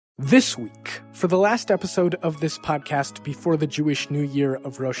This week, for the last episode of this podcast before the Jewish New Year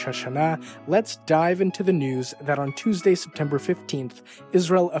of Rosh Hashanah, let's dive into the news that on Tuesday, September 15th,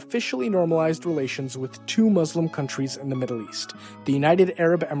 Israel officially normalized relations with two Muslim countries in the Middle East, the United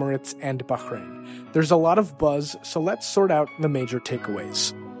Arab Emirates and Bahrain. There's a lot of buzz, so let's sort out the major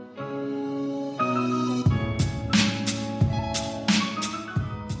takeaways.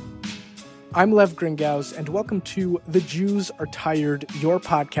 I'm Lev Gringaus, and welcome to The Jews Are Tired, your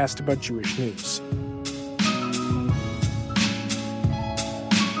podcast about Jewish news.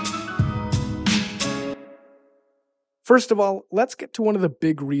 First of all, let's get to one of the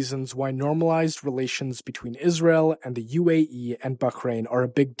big reasons why normalized relations between Israel and the UAE and Bahrain are a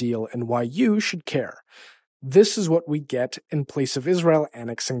big deal and why you should care. This is what we get in place of Israel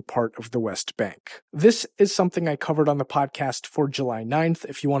annexing part of the West Bank. This is something I covered on the podcast for July 9th,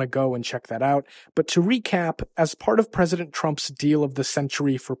 if you want to go and check that out. But to recap, as part of President Trump's deal of the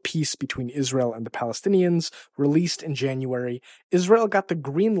century for peace between Israel and the Palestinians, released in January, Israel got the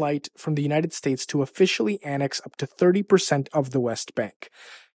green light from the United States to officially annex up to 30% of the West Bank.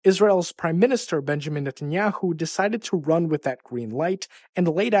 Israel's Prime Minister Benjamin Netanyahu decided to run with that green light and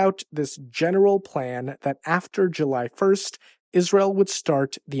laid out this general plan that after July 1st, Israel would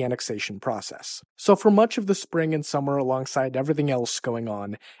start the annexation process. So for much of the spring and summer, alongside everything else going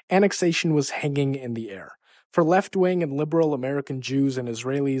on, annexation was hanging in the air. For left-wing and liberal American Jews and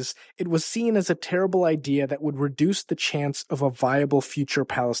Israelis, it was seen as a terrible idea that would reduce the chance of a viable future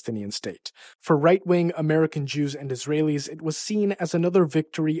Palestinian state. For right-wing American Jews and Israelis, it was seen as another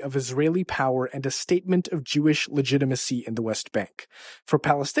victory of Israeli power and a statement of Jewish legitimacy in the West Bank. For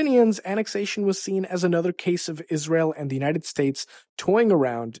Palestinians, annexation was seen as another case of Israel and the United States toying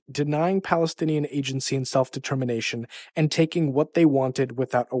around, denying Palestinian agency and self-determination, and taking what they wanted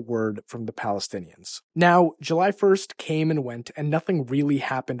without a word from the Palestinians. Now, July 1st came and went, and nothing really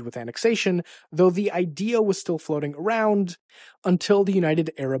happened with annexation, though the idea was still floating around until the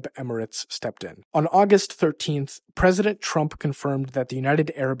United Arab Emirates stepped in. On August 13th, President Trump confirmed that the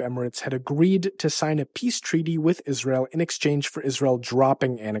United Arab Emirates had agreed to sign a peace treaty with Israel in exchange for Israel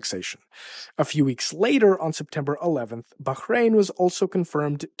dropping annexation. A few weeks later, on September 11th, Bahrain was also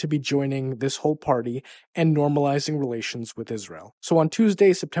confirmed to be joining this whole party and normalizing relations with Israel. So on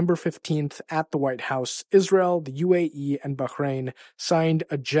Tuesday, September 15th, at the White House, Israel, the UAE, and Bahrain signed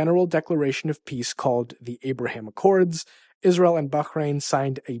a general declaration of peace called the Abraham Accords. Israel and Bahrain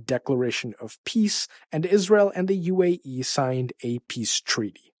signed a declaration of peace, and Israel and the UAE signed a peace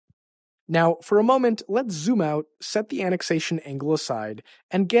treaty. Now, for a moment, let's zoom out, set the annexation angle aside,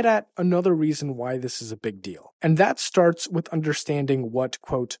 and get at another reason why this is a big deal. And that starts with understanding what,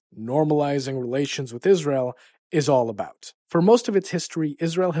 quote, normalizing relations with Israel is all about. For most of its history,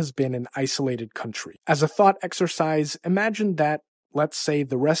 Israel has been an isolated country. As a thought exercise, imagine that, let's say,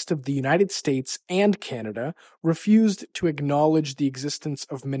 the rest of the United States and Canada refused to acknowledge the existence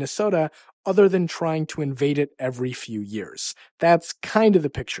of Minnesota other than trying to invade it every few years. That's kind of the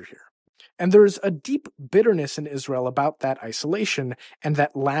picture here. And there's a deep bitterness in Israel about that isolation and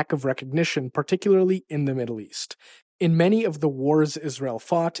that lack of recognition, particularly in the Middle East. In many of the wars Israel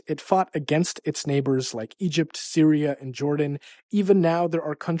fought, it fought against its neighbors like Egypt, Syria, and Jordan. Even now, there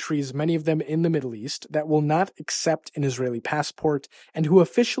are countries, many of them in the Middle East, that will not accept an Israeli passport and who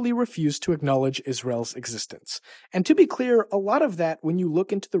officially refuse to acknowledge Israel's existence. And to be clear, a lot of that, when you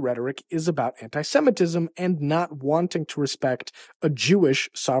look into the rhetoric, is about anti-Semitism and not wanting to respect a Jewish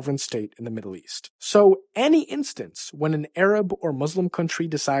sovereign state in the Middle East. So any instance when an Arab or Muslim country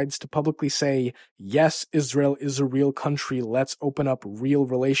decides to publicly say, yes, Israel is a real country, let's open up real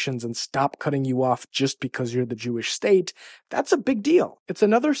relations and stop cutting you off just because you're the Jewish state, that's a big deal. It's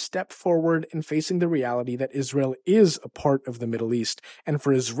another step forward in facing the reality that Israel is a part of the Middle East. And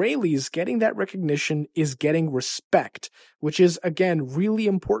for Israelis, getting that recognition is getting respect, which is, again, really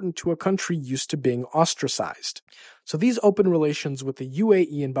important to a country used to being ostracized. So these open relations with the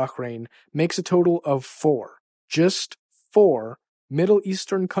UAE and Bahrain makes a total of just four Middle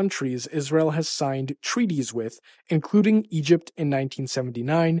Eastern countries Israel has signed treaties with, including Egypt in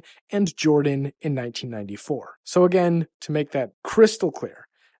 1979 and Jordan in 1994. So again, to make that crystal clear,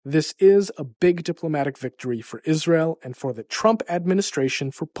 this is a big diplomatic victory for Israel and for the Trump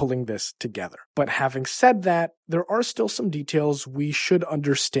administration for pulling this together. But having said that, there are still some details we should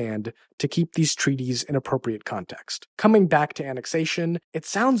understand to keep these treaties in appropriate context. Coming back to annexation, it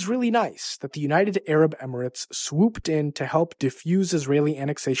sounds really nice that the United Arab Emirates swooped in to help diffuse Israeli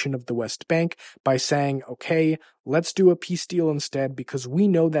annexation of the West Bank by saying, okay, let's do a peace deal instead because we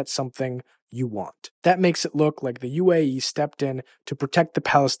know that's something you want. That makes it look like the UAE stepped in to protect the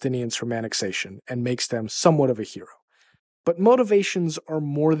Palestinians from annexation and makes them somewhat of a hero. But motivations are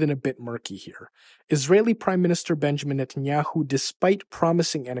more than a bit murky here. Israeli Prime Minister Benjamin Netanyahu, despite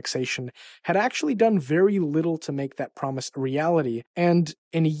promising annexation, had actually done very little to make that promise a reality, and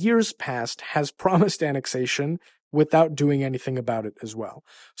in years past has promised annexation without doing anything about it as well.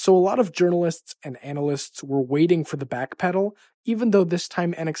 So a lot of journalists and analysts were waiting for the backpedal, even though this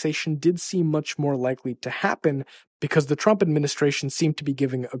time annexation did seem much more likely to happen because the Trump administration seemed to be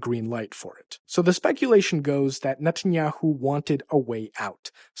giving a green light for it. So the speculation goes that Netanyahu wanted a way out,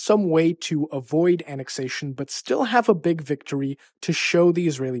 some way to avoid annexation but still have a big victory to show the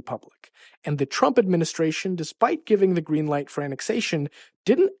Israeli public. And the Trump administration, despite giving the green light for annexation,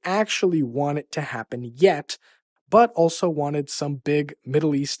 didn't actually want it to happen yet, but also wanted some big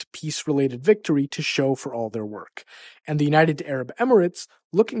Middle East peace-related victory to show for all their work. And the United Arab Emirates,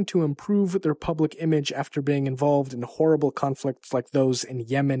 looking to improve their public image after being involved in horrible conflicts like those in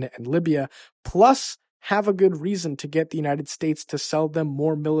Yemen and Libya, plus have a good reason to get the United States to sell them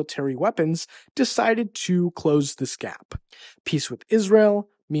more military weapons, decided to close this gap. Peace with Israel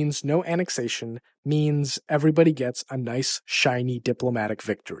means no annexation, means everybody gets a nice, shiny diplomatic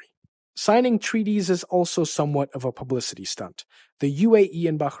victory. Signing treaties is also somewhat of a publicity stunt. The UAE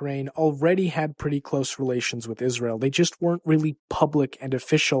and Bahrain already had pretty close relations with Israel. They just weren't really public and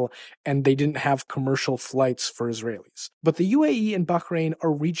official, and they didn't have commercial flights for Israelis. But the UAE and Bahrain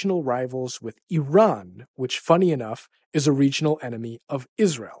are regional rivals with Iran, which, funny enough, is a regional enemy of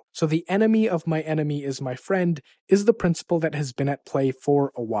Israel. So the enemy of my enemy is my friend is the principle that has been at play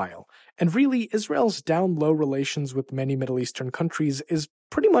for a while. And really, Israel's down-low relations with many Middle Eastern countries is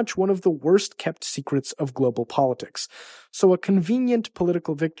pretty much one of the worst-kept secrets of global politics. So a convenient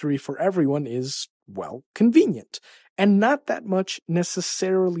political victory for everyone is, well, convenient. And not that much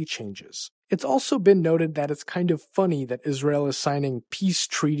necessarily changes. It's also been noted that it's kind of funny that Israel is signing peace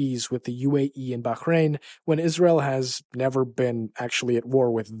treaties with the UAE and Bahrain when Israel has never been actually at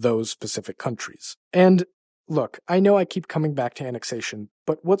war with those specific countries. And look, I know I keep coming back to annexation,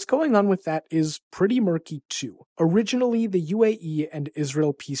 but what's going on with that is pretty murky too. Originally, the UAE and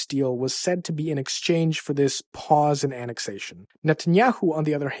Israel peace deal was said to be in exchange for this pause in annexation. Netanyahu, on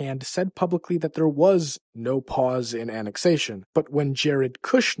the other hand, said publicly that there was no pause in annexation. But when Jared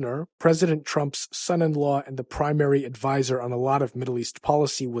Kushner, President Trump's son-in-law and the primary advisor on a lot of Middle East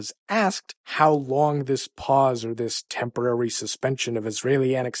policy, was asked how long this pause or this temporary suspension of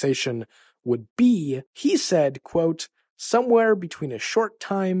Israeli annexation would be, he said, quote, somewhere between a short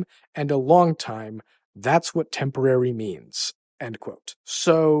time and a long time, that's what temporary means, end quote.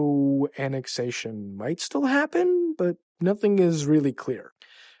 So annexation might still happen, but nothing is really clear.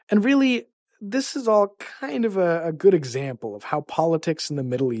 And really, this is all kind of a good example of how politics in the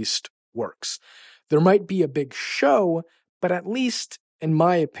Middle East works. There might be a big show, but at least, in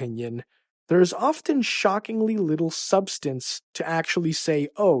my opinion, there's often shockingly little substance to actually say,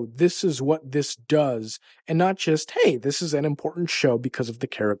 oh, this is what this does, and not just, hey, this is an important show because of the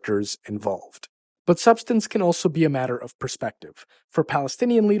characters involved. But substance can also be a matter of perspective. For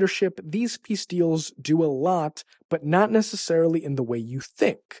Palestinian leadership, these peace deals do a lot, but not necessarily in the way you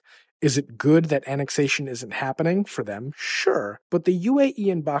think. Is it good that annexation isn't happening for them? Sure. But the UAE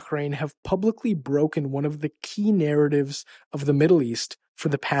and Bahrain have publicly broken one of the key narratives of the Middle East for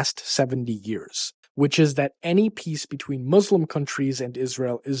the past 70 years, which is that any peace between Muslim countries and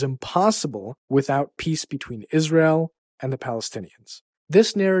Israel is impossible without peace between Israel and the Palestinians.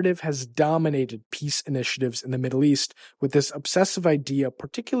 This narrative has dominated peace initiatives in the Middle East with this obsessive idea,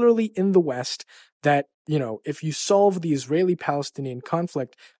 particularly in the West, that, if you solve the Israeli-Palestinian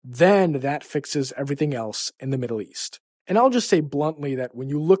conflict, then that fixes everything else in the Middle East. And I'll just say bluntly that when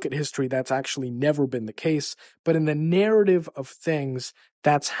you look at history, that's actually never been the case, but in the narrative of things,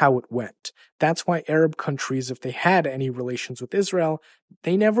 that's how it went. That's why Arab countries, if they had any relations with Israel,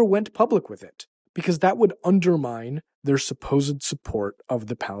 they never went public with it, because that would undermine their supposed support of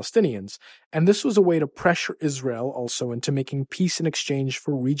the Palestinians. And this was a way to pressure Israel also into making peace in exchange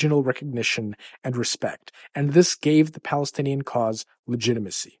for regional recognition and respect. And this gave the Palestinian cause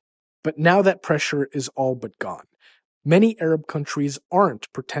legitimacy. But now that pressure is all but gone. Many Arab countries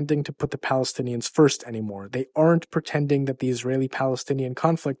aren't pretending to put the Palestinians first anymore. They aren't pretending that the Israeli-Palestinian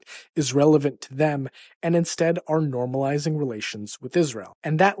conflict is relevant to them, and instead are normalizing relations with Israel.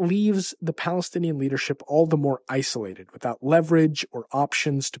 And that leaves the Palestinian leadership all the more isolated, without leverage or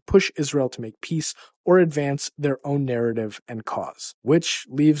options to push Israel to make peace or advance their own narrative and cause, which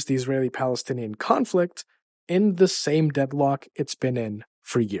leaves the Israeli-Palestinian conflict in the same deadlock it's been in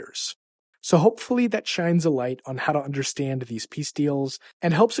for years. So hopefully that shines a light on how to understand these peace deals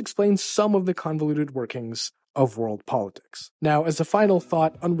and helps explain some of the convoluted workings of world politics. Now, as a final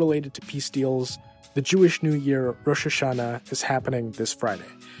thought unrelated to peace deals, the Jewish New Year, Rosh Hashanah, is happening this Friday.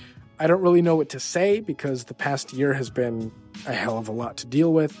 I don't really know what to say because the past year has been a hell of a lot to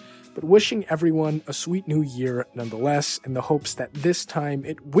deal with, but wishing everyone a sweet new year nonetheless, in the hopes that this time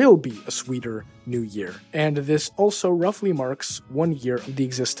it will be a sweeter new year. And this also roughly marks 1 year of the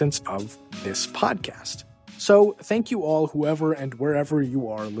existence of this podcast. So thank you all, whoever and wherever you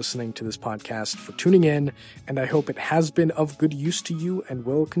are listening to this podcast, for tuning in, and I hope it has been of good use to you and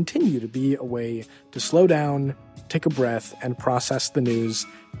will continue to be a way to slow down, take a breath, and process the news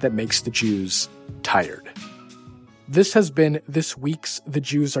that makes the Jews tired. This has been this week's The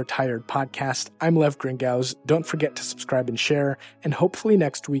Jews Are Tired podcast. I'm Lev Gringauz. Don't forget to subscribe and share, and hopefully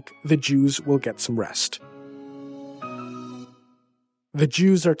next week the Jews will get some rest. The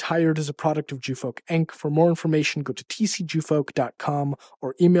Jews Are Tired is a product of Jewfolk Inc. For more information, go to tcjewfolk.com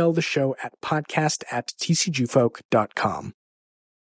or email the show at podcast@tcjewfolk.com.